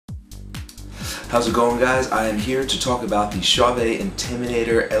How's it going, guys? I am here to talk about the Chauvet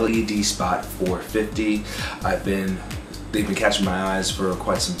Intimidator LED Spot 450. They've been catching my eyes for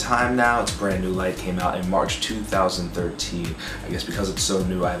quite some time now. It's a brand new light, came out in March 2013. I guess because it's so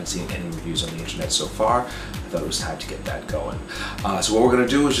new, I haven't seen any reviews on the internet so far. I thought it was time to get that going. So what we're going to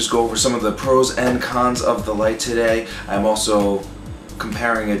do is just go over some of the pros and cons of the light today. I'm also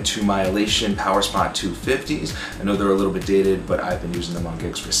comparing it to my Elation PowerSpot 250s. I know they're a little bit dated, but I've been using them on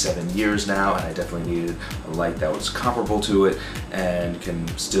gigs for 7 years now, and I definitely needed a light that was comparable to it and can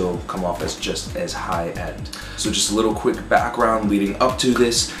still come off as just as high end. So just a little quick background leading up to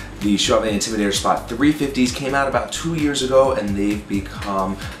this. The Chauvet Intimidator Spot 350s came out about 2 years ago, and they've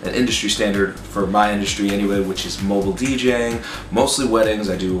become an industry standard for my industry anyway, which is mobile DJing, mostly weddings.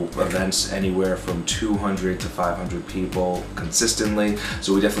 I do events anywhere from 200 to 500 people consistently,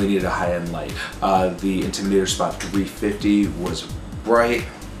 so we definitely needed a high-end light. The Intimidator Spot 350 was bright,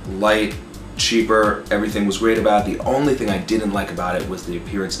 light, cheaper, everything was great about it. The only thing I didn't like about it was the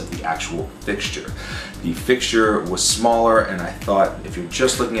appearance of the actual fixture. The fixture was smaller, and I thought if you're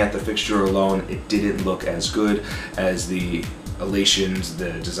just looking at the fixture alone, it didn't look as good as the Elations,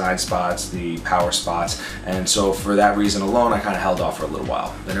 the design spots, the power spots, and so for that reason alone, I kind of held off for a little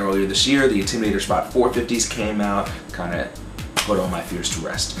while. Then earlier this year, the Intimidator Spot 450s came out, kind of put all my fears to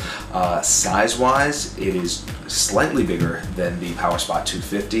rest. Size-wise, it is slightly bigger than the PowerSpot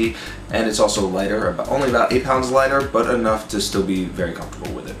 250, and it's also lighter, only about 8 pounds lighter, but enough to still be very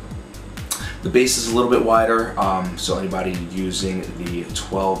comfortable with it. The base is a little bit wider, so anybody using the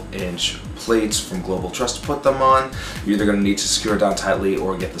 12-inch plates from Global Trust to put them on, you're either going to need to secure it down tightly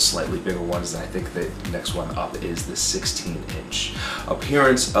or get the slightly bigger ones, and I think the next one up is the 16-inch.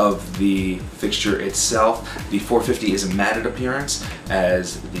 Appearance of the fixture itself, the 450 is a matted appearance,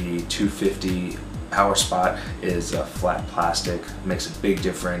 as the 250 PowerSpot is a flat plastic. Makes a big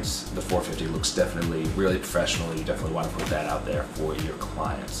difference. The 450 looks definitely really professional. You definitely want to put that out there for your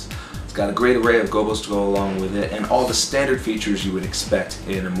clients. It's got a great array of gobos to go along with it, and all the standard features you would expect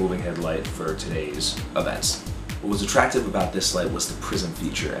in a moving headlight for today's events. What was attractive about this light was the prism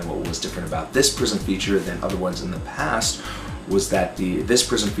feature, and what was different about this prism feature than other ones in the past was that this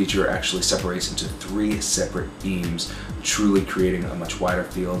prism feature actually separates into 3 separate beams, truly creating a much wider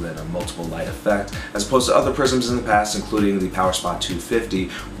field and a multiple light effect, as opposed to other prisms in the past, including the PowerSpot 250,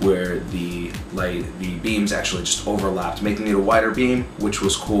 where the beams actually just overlapped, making it a wider beam, which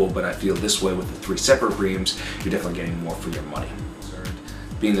was cool, but I feel this way with the 3 separate beams, you're definitely getting more for your money.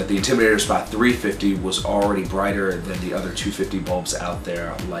 Being that the Intimidator Spot 350 was already brighter than the other 250 bulbs out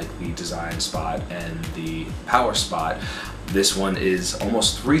there, like the Design Spot and the Power Spot, this one is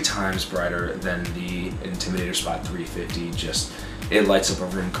almost 3 times brighter than the Intimidator Spot 350. It lights up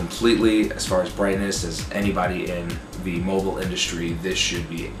a room completely. As far as brightness, as anybody in the mobile industry, this should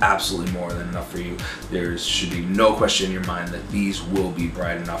be absolutely more than enough for you. There should be no question in your mind that these will be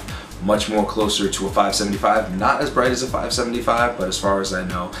bright enough. Much more closer to a 575, not as bright as a 575, but as far as I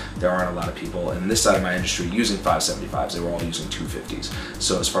know, there aren't a lot of people in this side of my industry using 575s. They were all using 250s.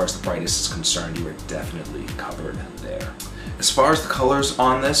 So as far as the brightness is concerned, you are definitely covered there. As far as the colors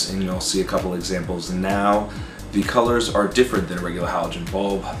on this, and you'll see a couple examples now, the colors are different than a regular halogen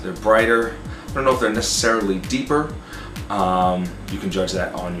bulb. They're brighter. I don't know if they're necessarily deeper. You can judge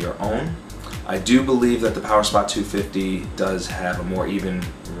that on your own. I do believe that the PowerSpot 250 does have a more even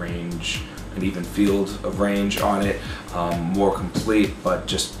range, an even field of range on it, more complete, but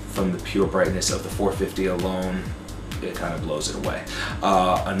just from the pure brightness of the 450 alone, it kind of blows it away.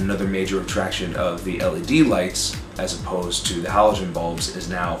 Another major attraction of the LED lights, as opposed to the halogen bulbs, is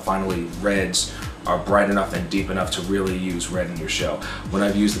now finally reds are bright enough and deep enough to really use red in your show. When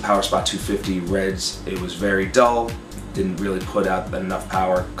I've used the PowerSpot 250 reds, it was very dull, didn't really put out enough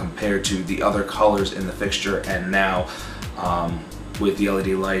power compared to the other colors in the fixture, and now with the LED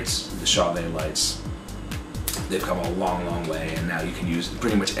lights, the Chauvet lights, they've come a long way, and now you can use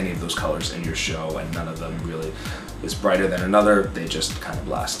pretty much any of those colors in your show, and none of them really is brighter than another. They just kind of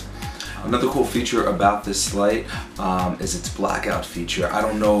blast. Another cool feature about this light is its blackout feature. I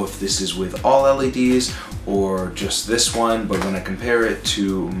don't know if this is with all LEDs or just this one, but when I compare it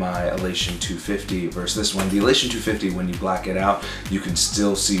to my Elation 250 versus this one, the Elation 250, when you black it out, you can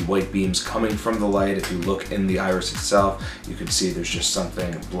still see white beams coming from the light. If you look in the iris itself, you can see there's just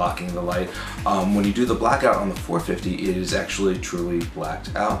something blocking the light. When you do the blackout on the 450, it is actually truly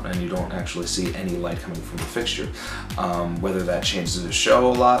blacked out, and you don't actually see any light coming from the fixture. Whether that changes the show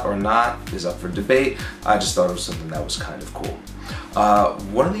a lot or not is up for debate. I just thought it was something that was kind of cool.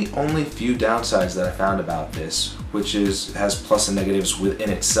 One of the only few downsides that I found about this, which has plus and negatives within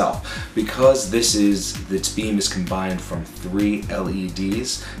itself, because its beam is combined from 3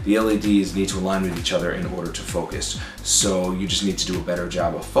 LEDs. The LEDs need to align with each other in order to focus. So you just need to do a better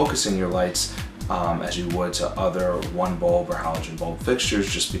job of focusing your lights as you would to other 1 bulb or halogen bulb fixtures,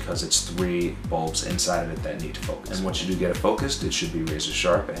 just because it's 3 bulbs inside of it that need to focus. And once you do get it focused, it should be razor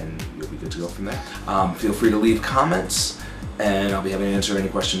sharp and you'll be good to go from there. Feel free to leave comments and I'll be happy to answer any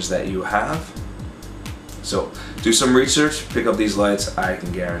questions that you have. So do some research, pick up these lights. I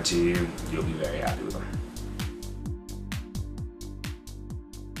can guarantee you'll be very happy with them.